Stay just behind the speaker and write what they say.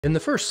In the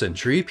 1st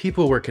century,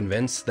 people were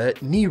convinced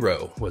that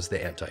Nero was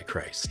the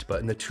Antichrist, but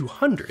in the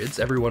 200s,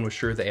 everyone was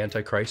sure the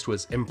Antichrist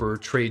was Emperor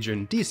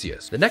Trajan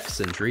Decius. The next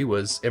century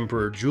was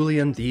Emperor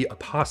Julian the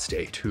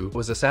Apostate, who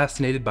was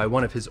assassinated by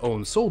one of his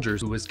own soldiers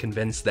who was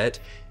convinced that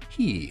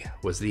he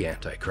was the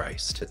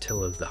Antichrist.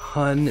 Attila the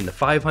Hun in the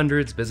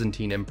 500s,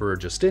 Byzantine Emperor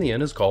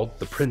Justinian is called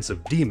the Prince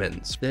of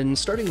Demons. Then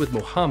starting with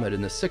Muhammad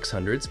in the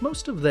 600s,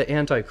 most of the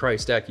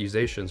Antichrist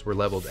accusations were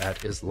leveled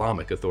at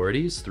Islamic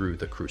authorities through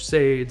the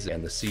Crusades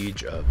and the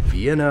siege of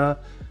Vienna,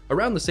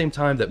 around the same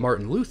time that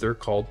Martin Luther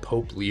called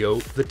Pope Leo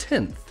X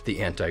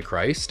the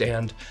Antichrist,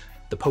 and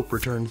the Pope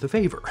returned the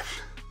favor.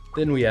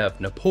 Then we have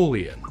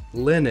Napoleon,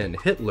 Lenin,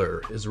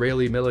 Hitler,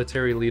 Israeli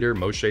military leader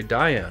Moshe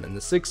Dayan in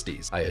the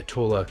 60s,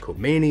 Ayatollah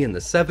Khomeini in the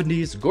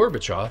 70s,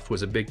 Gorbachev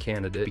was a big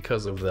candidate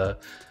because of the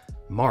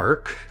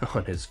mark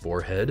on his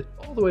forehead,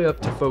 all the way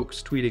up to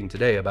folks tweeting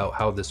today about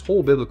how this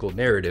whole biblical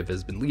narrative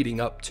has been leading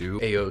up to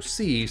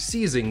AOC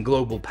seizing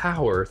global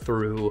power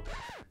through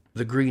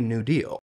the Green New Deal.